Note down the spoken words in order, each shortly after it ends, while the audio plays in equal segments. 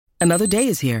Another day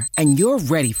is here, and you're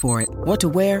ready for it. What to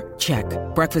wear? Check.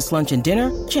 Breakfast, lunch, and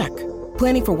dinner? Check.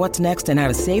 Planning for what's next and how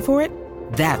to save for it?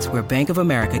 That's where Bank of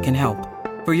America can help.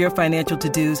 For your financial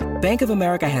to-dos, Bank of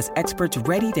America has experts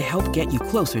ready to help get you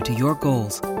closer to your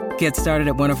goals. Get started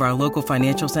at one of our local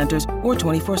financial centers or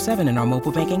 24/7 in our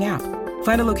mobile banking app.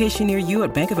 Find a location near you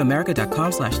at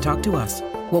bankofamerica.com/talktous.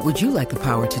 What would you like the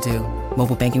power to do?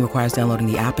 Mobile banking requires downloading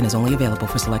the app and is only available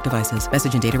for select devices.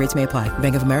 Message and data rates may apply.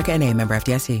 Bank of America N.A., member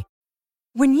FDIC.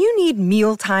 When you need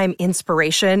mealtime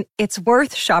inspiration, it's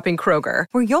worth shopping Kroger,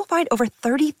 where you'll find over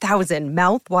 30,000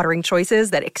 mouth-watering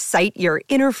choices that excite your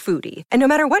inner foodie. And no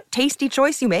matter what tasty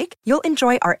choice you make, you'll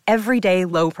enjoy our everyday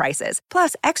low prices,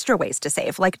 plus extra ways to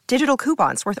save, like digital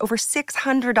coupons worth over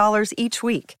 $600 each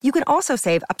week. You can also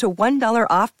save up to $1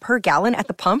 off per gallon at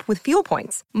the pump with fuel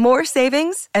points. More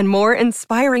savings and more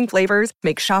inspiring flavors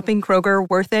make shopping Kroger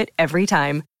worth it every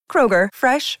time. Kroger,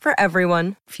 fresh for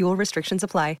everyone. Fuel restrictions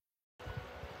apply.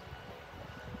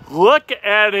 Look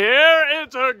at here.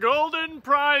 It's a golden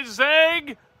prize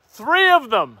egg. 3 of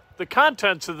them, the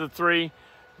contents of the 3,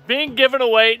 being given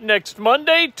away next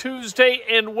Monday, Tuesday,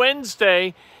 and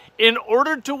Wednesday. In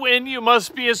order to win, you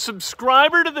must be a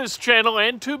subscriber to this channel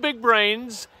and to Big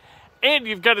Brains, and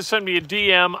you've got to send me a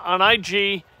DM on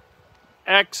IG,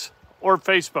 X, or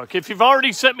Facebook. If you've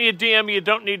already sent me a DM, you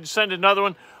don't need to send another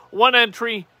one. 1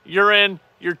 entry, you're in.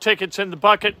 Your ticket's in the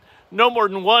bucket. No more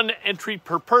than 1 entry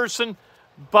per person.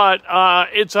 But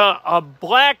it's a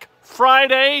Black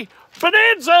Friday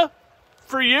bonanza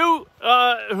for you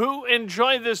who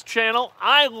enjoy this channel.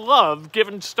 I love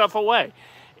giving stuff away.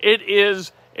 It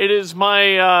is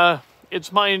my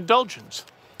indulgence.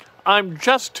 I'm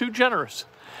just too generous.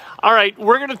 All right,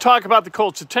 we're going to talk about the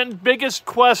Colts. The 10 biggest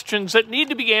questions that need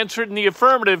to be answered in the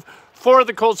affirmative for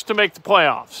the Colts to make the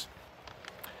playoffs.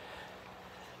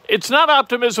 It's not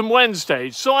Optimism Wednesday,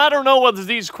 so I don't know whether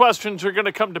these questions are going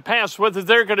to come to pass, whether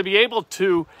they're going to be able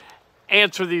to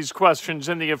answer these questions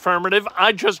in the affirmative.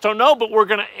 I just don't know, but we're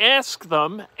going to ask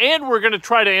them, and we're going to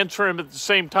try to answer them at the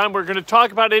same time. We're going to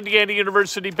talk about Indiana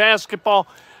University basketball.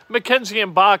 Mackenzie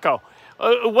Mbako,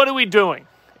 what are we doing?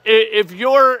 If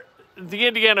you're the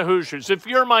Indiana Hoosiers, if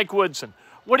you're Mike Woodson,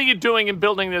 what are you doing in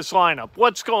building this lineup?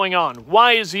 What's going on?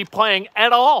 Why is he playing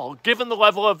at all, given the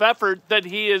level of effort that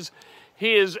he is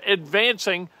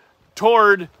advancing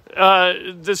toward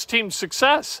this team's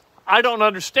success? I don't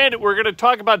understand it. We're going to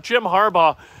talk about Jim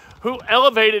Harbaugh, who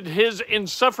elevated his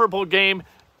insufferable game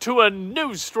to a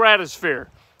new stratosphere.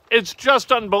 It's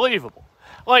just unbelievable.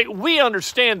 Like, we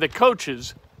understand that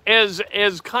coaches, as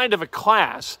kind of a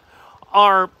class,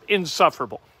 are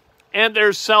insufferable. And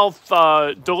they're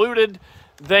self-deluded.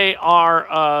 They are,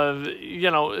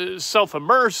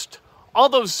 self-immersed. All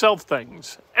those self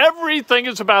things. Everything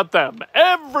is about them.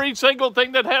 Every single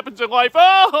thing that happens in life.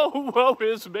 Oh, woe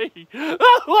is me.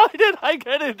 Why did I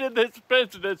get into this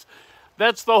business?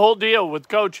 That's the whole deal with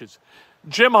coaches.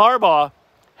 Jim Harbaugh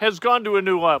has gone to a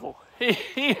new level.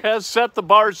 He has set the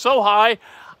bar so high,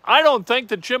 I don't think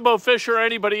that Jimbo Fisher or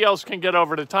anybody else can get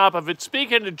over the top of it.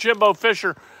 Speaking to Jimbo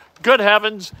Fisher, good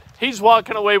heavens, he's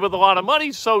walking away with a lot of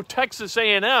money, so Texas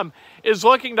A&M is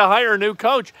looking to hire a new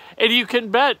coach. And you can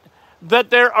bet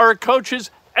that there are coaches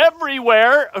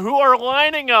everywhere who are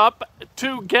lining up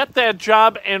to get that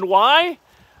job. And why?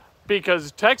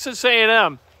 Because Texas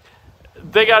A&M,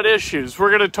 they got issues.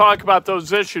 We're going to talk about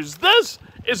those issues. This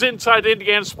is Inside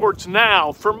Indiana Sports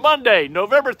Now for Monday,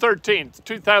 November 13th,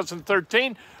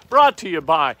 2013, brought to you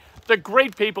by the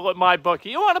great people at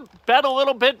MyBookie. You want to bet a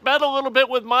little bit? Bet a little bit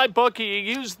with MyBookie. You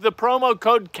use the promo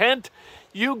code Kent.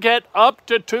 You get up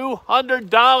to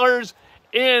 $200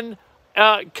 in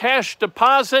cash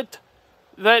deposit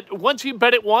that once you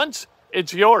bet it once,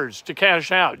 it's yours to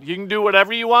cash out. You can do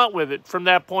whatever you want with it from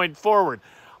that point forward.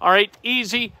 All right,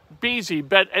 easy beasy.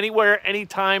 Bet anywhere,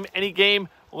 anytime, any game.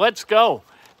 Let's go.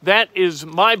 That is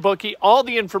MyBookie. All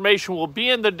the information will be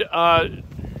in the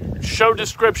show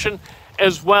description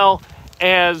as well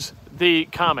as the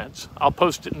comments. I'll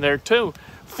post it in there too.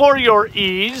 For your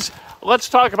ease, let's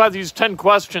talk about these 10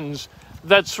 questions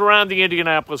that surround the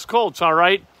Indianapolis Colts, all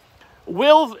right?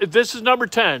 This is number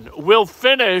 10. Will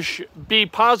finish be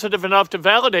positive enough to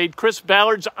validate Chris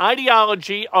Ballard's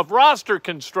ideology of roster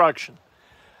construction?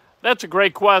 That's a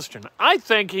great question. I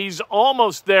think he's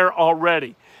almost there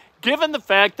already. Given the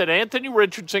fact that Anthony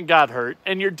Richardson got hurt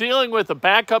and you're dealing with a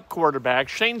backup quarterback,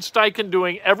 Shane Steichen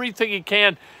doing everything he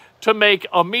can to make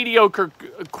a mediocre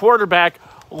quarterback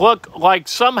look like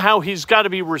somehow he's got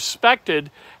to be respected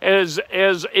as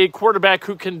a quarterback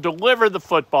who can deliver the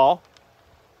football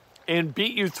and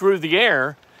beat you through the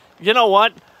air, you know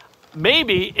what?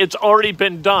 maybe it's already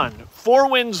been done. 4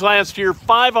 wins last year,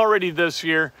 5 already this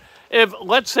year. If,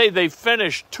 let's say, they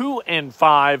finish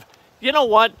 2-5, you know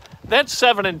what? That's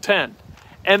 7-10.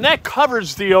 And that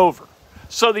covers the over.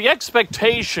 So the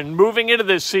expectation moving into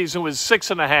this season was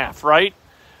 6.5, right?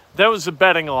 That was the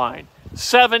betting line.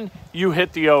 7, you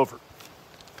hit the over.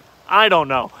 I don't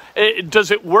know.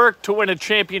 Does it work to win a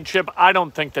championship? I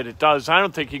don't think that it does. I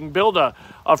don't think you can build a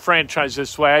franchise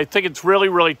this way. I think it's really,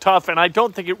 really tough, and I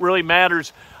don't think it really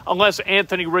matters unless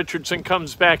Anthony Richardson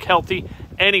comes back healthy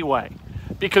anyway,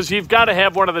 because you've got to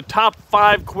have one of the top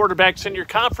 5 quarterbacks in your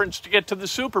conference to get to the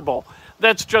Super Bowl.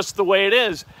 That's just the way it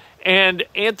is. And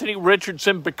Anthony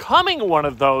Richardson becoming one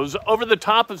of those over the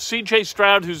top of C.J.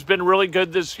 Stroud, who's been really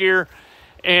good this year,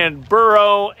 and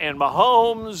Burrow and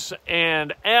Mahomes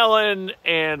and Allen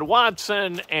and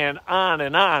Watson and on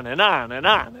and on and on and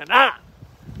on and on.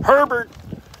 Herbert.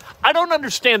 I don't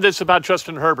understand this about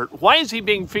Justin Herbert. Why is he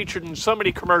being featured in so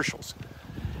many commercials?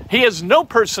 He has no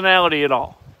personality at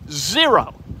all.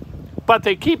 0. But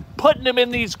they keep putting him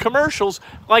in these commercials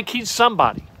like he's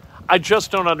somebody. I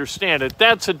just don't understand it.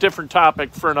 That's a different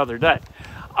topic for another day.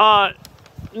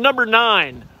 Number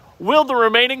 9, will the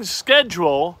remaining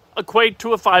schedule equate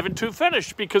to a 5-2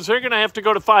 finish? Because they're going to have to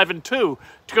go to 5-2 to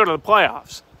go to the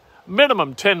playoffs.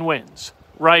 Minimum 10 wins,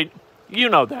 right? You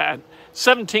know that.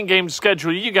 17-game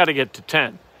schedule, you got to get to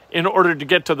 10 in order to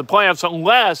get to the playoffs,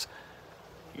 unless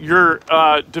your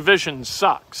division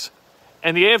sucks.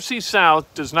 And the AFC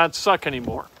South does not suck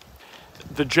anymore.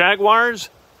 The Jaguars,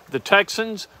 the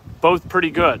Texans, both pretty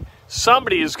good.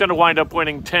 Somebody is going to wind up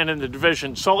winning 10 in the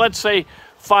division. So let's say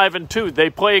 5-2. They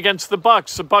play against the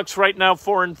Bucs. The Bucs right now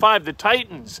 4-5. The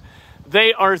Titans,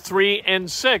 they are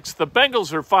 3-6. The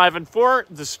Bengals are 5-4.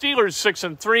 The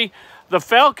Steelers 6-3. The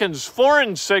Falcons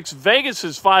 4-6. Vegas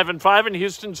is 5-5, and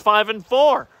Houston's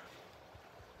 5-4.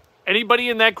 Anybody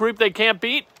in that group they can't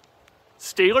beat?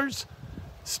 Steelers?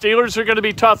 Steelers are going to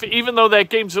be tough, even though that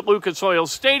game's at Lucas Oil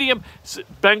Stadium.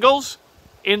 Bengals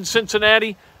in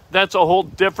Cincinnati, that's a whole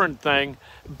different thing.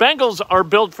 Bengals are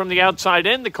built from the outside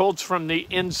in, the Colts from the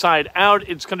inside out.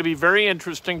 It's going to be very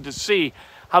interesting to see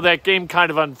how that game kind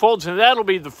of unfolds, and that'll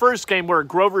be the first game where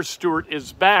Grover Stewart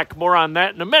is back. More on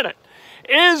that in a minute.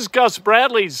 Is Gus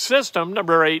Bradley's system,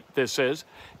 number 8 this is,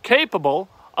 capable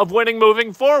of winning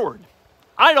moving forward?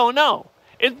 I don't know.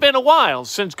 It's been a while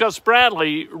since Gus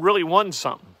Bradley really won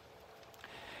something.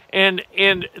 And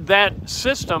that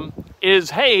system is,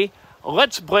 hey,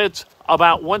 let's blitz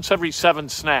about once every 7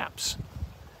 snaps.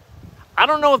 I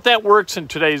don't know if that works in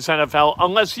today's NFL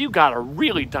unless you got a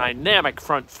really dynamic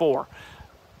front 4.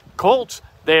 Colts,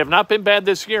 they have not been bad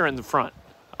this year in the front.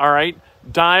 All right?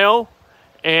 Dio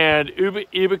and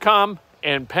Ibukam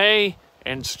and Pay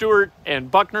and Stewart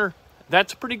and Buckner,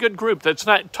 that's a pretty good group. That's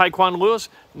not Tyquan Lewis,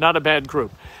 not a bad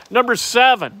group. Number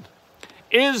 7,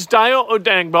 is Dio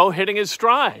Odangbo hitting his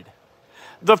stride?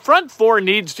 The front 4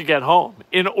 needs to get home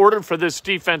in order for this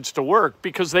defense to work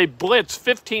because they blitz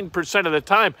 15% of the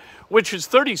time, which is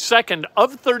 32nd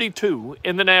of 32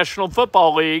 in the National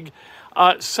Football League.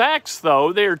 Sacks,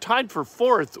 though, they are tied for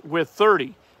 4th with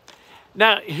 30.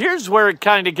 Now, here's where it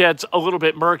kind of gets a little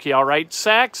bit murky, all right?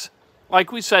 Sacks,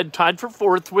 like we said, tied for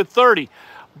 4th with 30,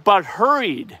 but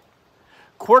hurried.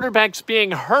 Quarterbacks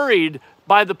being hurried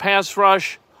by the pass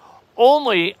rush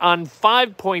only on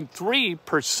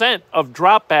 5.3% of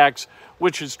dropbacks,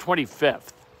 which is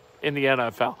 25th in the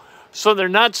NFL. So they're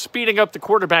not speeding up the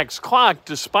quarterback's clock,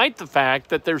 despite the fact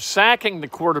that they're sacking the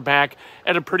quarterback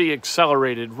at a pretty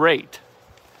accelerated rate.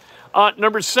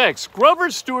 Number 6, Grover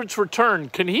Stewart's return.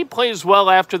 Can he play as well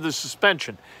after the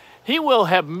suspension? He will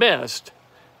have missed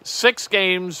 6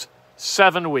 games,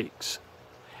 7 weeks.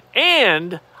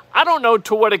 And I don't know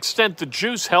to what extent the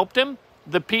juice helped him,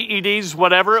 the PEDs,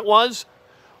 whatever it was.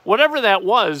 Whatever that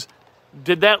was,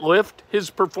 did that lift his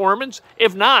performance?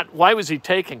 If not, why was he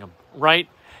taking them, right?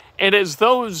 And as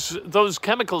those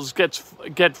chemicals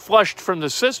get flushed from the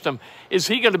system, is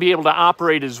he going to be able to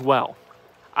operate as well?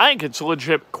 I think it's a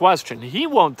legit question. He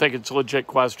won't think it's a legit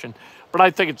question, but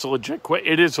I think it's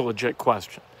it is a legit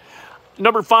question.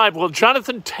 Number 5, will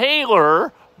Jonathan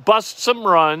Taylor bust some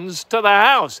runs to the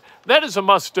house? That is a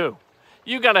must-do.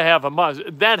 You got to have a must.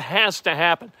 That has to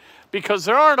happen because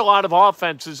there aren't a lot of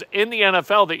offenses in the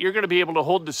NFL that you're going to be able to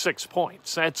hold to 6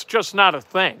 points. That's just not a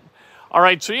thing. All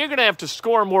right, so you're going to have to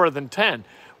score more than 10,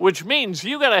 which means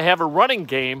you got to have a running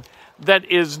game that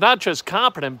is not just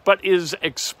competent, but is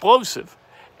explosive.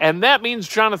 And that means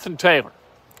Jonathan Taylor.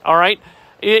 All right?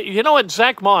 You know what?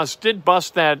 Zach Moss did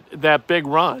bust that big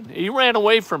run. He ran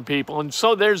away from people, and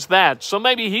so there's that. So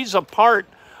maybe he's a part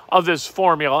of this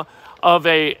formula of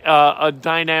a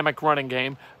dynamic running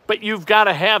game. But you've got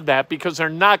to have that because they're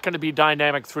not going to be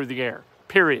dynamic through the air,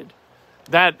 period.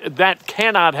 That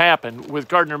cannot happen with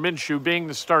Gardner Minshew being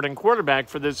the starting quarterback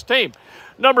for this team.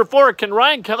 Number 4, can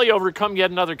Ryan Kelly overcome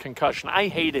yet another concussion? I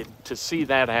hated to see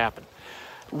that happen.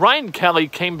 Ryan Kelly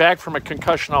came back from a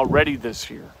concussion already this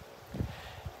year.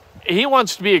 He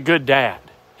wants to be a good dad.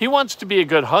 He wants to be a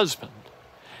good husband.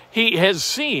 He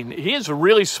is a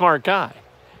really smart guy.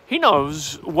 He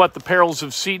knows what the perils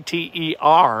of CTE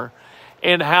are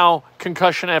and how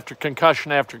concussion after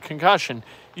concussion after concussion,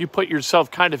 you put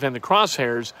yourself kind of in the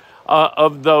crosshairs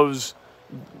of those,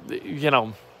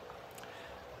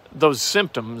 those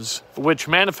symptoms which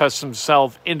manifest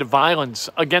themselves into violence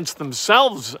against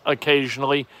themselves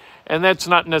occasionally. And that's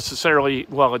not necessarily,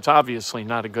 well, it's obviously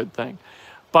not a good thing.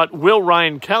 But will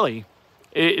Ryan Kelly,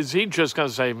 is he just going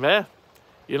to say, meh,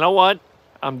 you know what?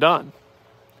 I'm done.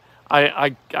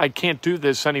 I can't do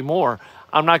this anymore.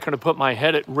 I'm not going to put my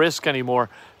head at risk anymore.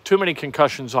 Too many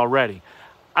concussions already.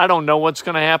 I don't know what's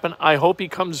going to happen. I hope he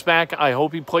comes back. I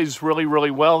hope he plays really,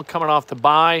 really well coming off the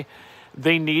bye.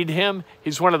 They need him.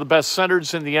 He's one of the best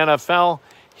centers in the NFL.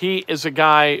 He is a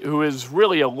guy who is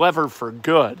really a lever for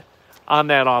good on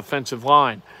that offensive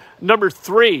line. Number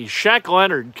 3, Shaq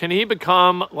Leonard. Can he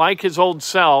become like his old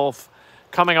self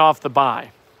coming off the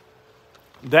bye?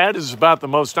 That is about the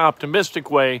most optimistic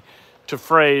way to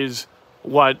phrase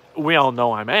what we all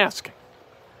know I'm asking.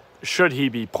 Should he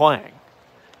be playing?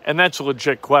 And that's a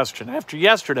legit question. After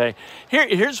yesterday,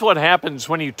 here's what happens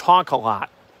when you talk a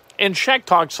lot. And Shaq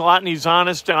talks a lot, and he's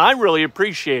honest, and I really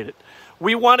appreciate it.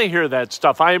 We want to hear that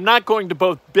stuff. I am not going to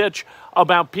both bitch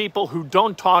about people who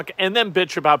don't talk and then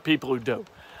bitch about people who do.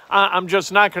 I'm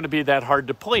just not going to be that hard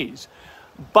to please.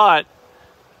 But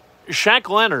Shaq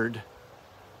Leonard,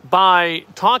 by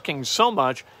talking so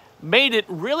much, made it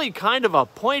really kind of a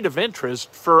point of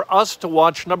interest for us to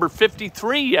watch number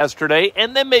 53 yesterday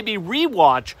and then maybe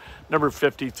rewatch number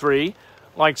 53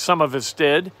 like some of us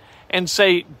did and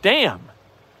say, damn,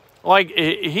 like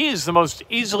he is the most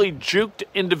easily juked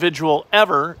individual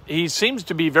ever. He seems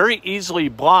to be very easily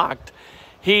blocked.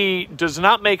 He does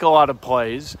not make a lot of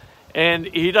plays, and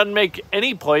he doesn't make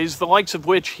any plays the likes of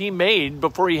which he made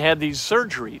before he had these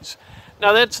surgeries.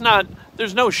 Now,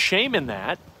 there's no shame in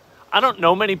that. I don't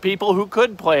know many people who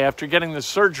could play after getting the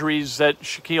surgeries that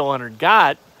Shaquille Leonard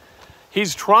got.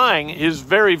 He's trying his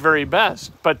very, very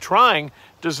best, but trying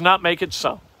does not make it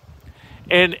so.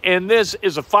 And this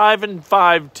is a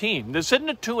 5-5 team. This isn't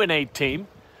a 2-8 team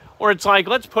where it's like,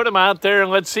 let's put him out there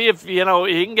and let's see if, he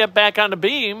can get back on the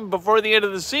beam before the end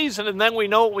of the season, and then we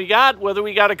know what we got, whether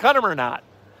we got to cut him or not.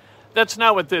 That's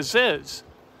not what this is.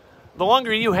 The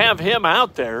longer you have him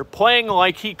out there playing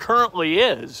like he currently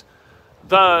is,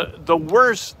 the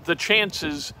worse the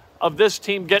chances of this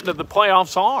team getting to the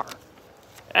playoffs are.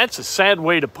 That's a sad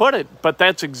way to put it, but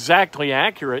that's exactly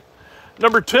accurate.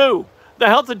 Number 2, the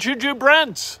health of Juju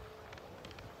Brents.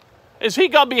 Is he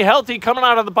going to be healthy coming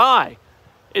out of the bye?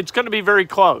 It's going to be very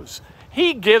close.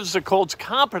 He gives the Colts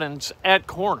competence at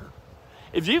corner.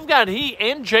 If you've got he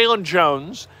and Jalen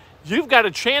Jones, you've got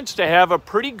a chance to have a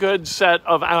pretty good set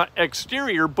of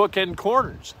exterior bookend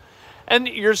corners. And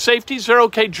your safeties are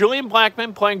okay. Julian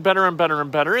Blackmon playing better and better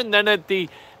and better. And then at the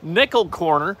nickel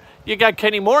corner, you got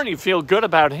Kenny Moore, and you feel good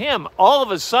about him. All of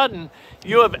a sudden,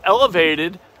 you have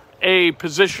elevated a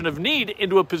position of need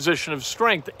into a position of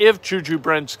strength if Juju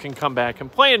Brents can come back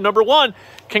and play. And number 1,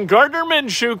 can Gardner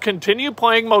Minshew continue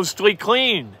playing mostly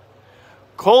clean?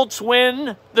 Colts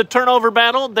win the turnover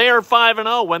battle, they are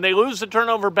 5-0. When they lose the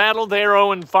turnover battle, they are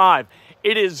 0-5.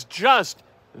 It is just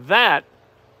that.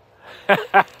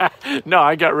 No,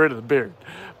 I got rid of the beard.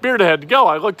 Beard had to go.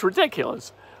 I looked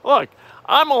ridiculous. Look,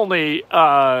 I'm only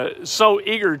so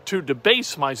eager to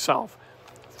debase myself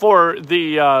for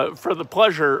the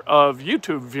pleasure of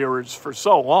YouTube viewers for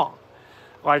so long.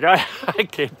 Like, I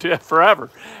can't do it forever.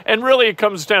 And really, it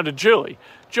comes down to Julie.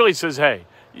 Julie says, hey,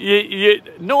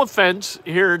 no offense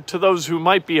here to those who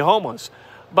might be homeless,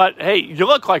 but hey, you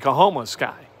look like a homeless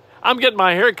guy. I'm getting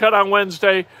my hair cut on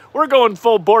Wednesday. We're going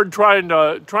full board trying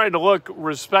to look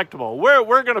respectable.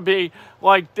 We're going to be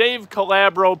like Dave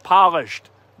Calabro polished.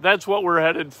 That's what we're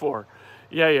headed for.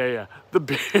 Yeah. The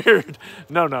beard.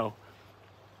 No.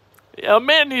 A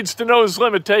man needs to know his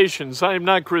limitations. I am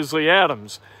not Grizzly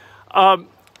Adams.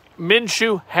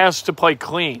 Minshew has to play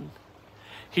clean.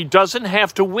 He doesn't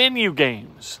have to win you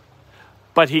games,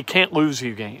 but he can't lose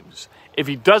you games. If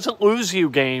he doesn't lose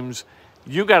you games,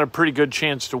 you got a pretty good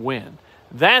chance to win.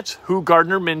 That's who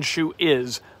Gardner Minshew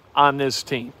is on this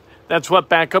team. That's what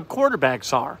backup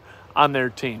quarterbacks are on their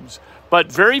teams.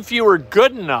 But very few are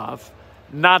good enough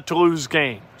not to lose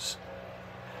games.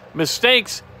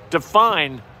 Mistakes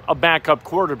define a backup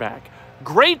quarterback.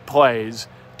 Great plays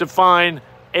define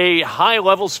a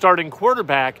high-level starting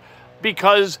quarterback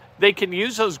because they can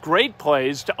use those great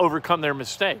plays to overcome their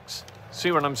mistakes.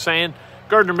 See what I'm saying?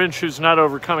 Gardner Minshew's not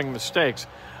overcoming mistakes.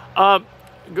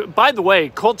 By the way,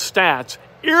 Colts stats,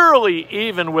 eerily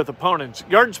even with opponents.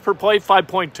 Yards per play,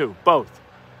 5.2, both.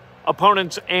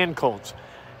 Opponents and Colts.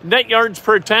 Net yards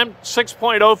per attempt,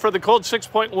 6.0 for the Colts,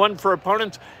 6.1 for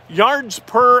opponents. Yards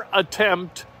per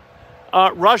attempt,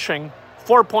 rushing,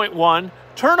 4.1.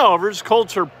 Turnovers,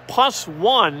 Colts are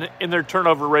 +1 in their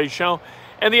turnover ratio.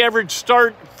 And the average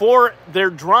start for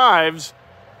their drives,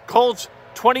 Colts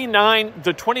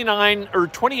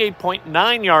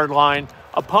 28.9 yard line,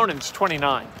 opponents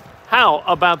 29. How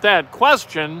about that?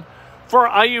 Question for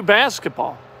IU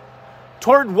basketball.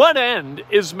 Toward what end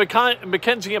is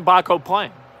Mackenzie Mbako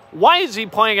playing? Why is he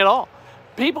playing at all?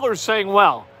 People are saying,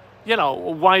 well,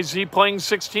 why is he playing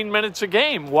 16 minutes a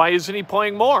game? Why isn't he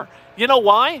playing more? You know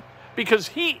why? Because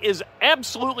he is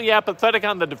absolutely apathetic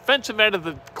on the defensive end of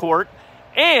the court,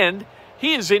 and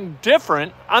he is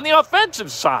indifferent on the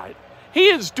offensive side. He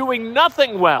is doing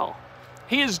nothing well.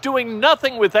 He is doing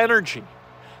nothing with energy.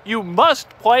 You must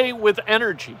play with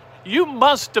energy. You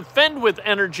must defend with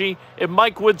energy if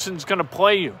Mike Woodson's going to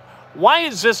play you. Why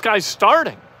is this guy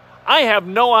starting? I have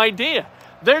no idea.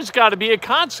 There's got to be a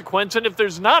consequence, and if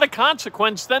there's not a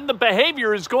consequence, then the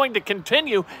behavior is going to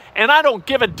continue, and I don't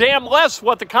give a damn less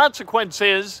what the consequence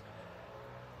is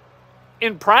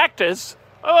in practice.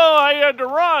 Oh, I had to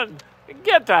run.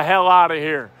 Get the hell out of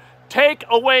here. Take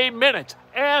away minutes.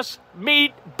 Ass,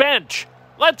 meat, bench.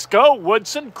 Let's go,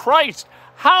 Woodson. Christ,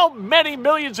 how many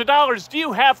millions of dollars do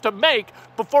you have to make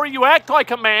before you act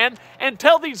like a man and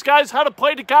tell these guys how to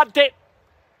play the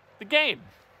game?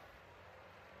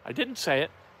 I didn't say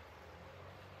it.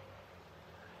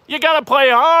 You got to play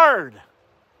hard.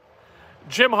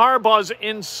 Jim Harbaugh's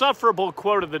insufferable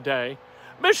quote of the day,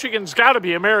 Michigan's got to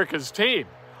be America's team.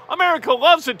 America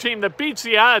loves a team that beats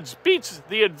the odds, beats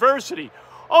the adversity,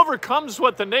 overcomes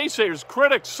what the naysayers,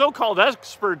 critics, so-called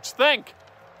experts think.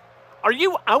 Are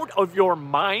you out of your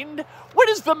mind? What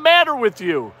is the matter with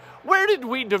you? Where did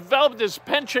we develop this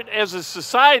penchant as a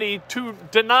society to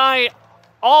deny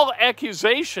all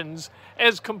accusations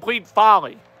as complete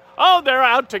folly? Oh, they're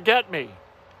out to get me.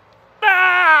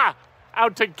 Out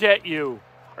to get you.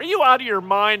 Are you out of your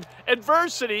mind?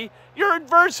 Your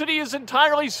adversity is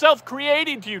entirely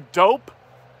self-created, you dope.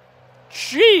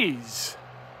 Jeez.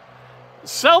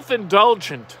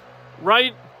 Self-indulgent,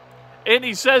 right? And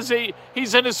he says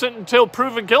he's innocent until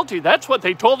proven guilty. That's what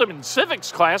they told him in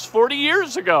civics class 40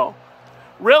 years ago.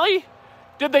 Really?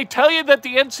 Did they tell you that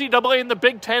the NCAA and the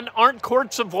Big Ten aren't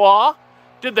courts of law?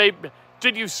 Did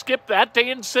you skip that day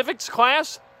in civics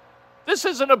class? This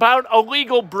isn't about a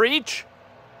legal breach.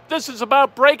 This is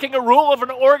about breaking a rule of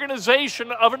an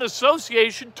organization, of an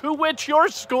association to which your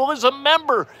school is a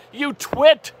member, you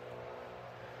twit.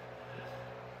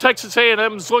 Texas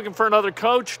A&M is looking for another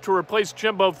coach to replace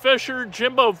Jimbo Fisher.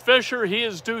 Jimbo Fisher, he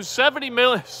is due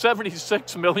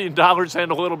 $76 million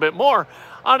and a little bit more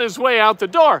on his way out the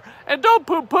door. And don't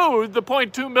poo-poo the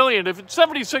 $0.2 million. If it's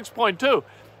 $76.2,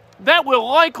 that will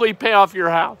likely pay off your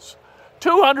house.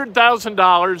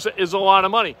 $200,000 is a lot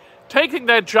of money. Taking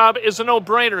that job is a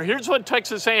no-brainer. Here's what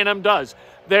Texas A&M does.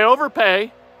 They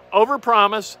overpay,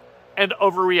 overpromise, and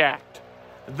overreact.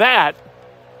 That,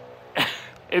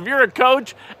 if you're a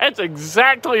coach, that's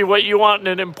exactly what you want in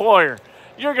an employer.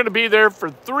 You're going to be there for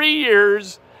 3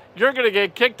 years, you're going to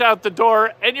get kicked out the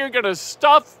door, and you're going to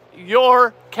stuff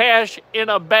your cash in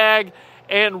a bag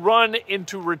and run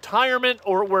into retirement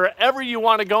or wherever you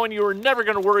want to go, and you are never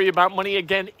going to worry about money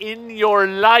again in your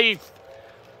life.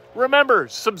 Remember,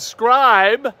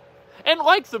 subscribe and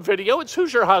like the video. It's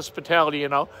Hoosier Hospitality,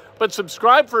 But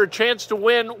subscribe for a chance to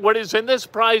win what is in this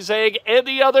prize egg and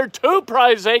the other 2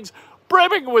 prize eggs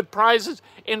brimming with prizes.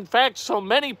 In fact, so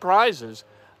many prizes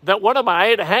that one of them I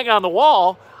had to hang on the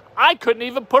wall, I couldn't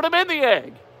even put them in the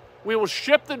egg. We will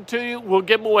ship them to you. We'll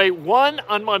give them away 1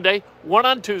 on Monday, 1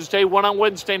 on Tuesday, 1 on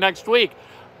Wednesday next week.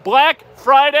 Black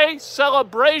Friday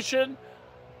celebration.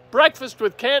 Breakfast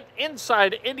with Kent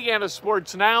inside Indiana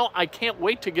Sports Now. I can't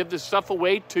wait to give this stuff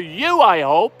away to you, I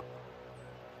hope.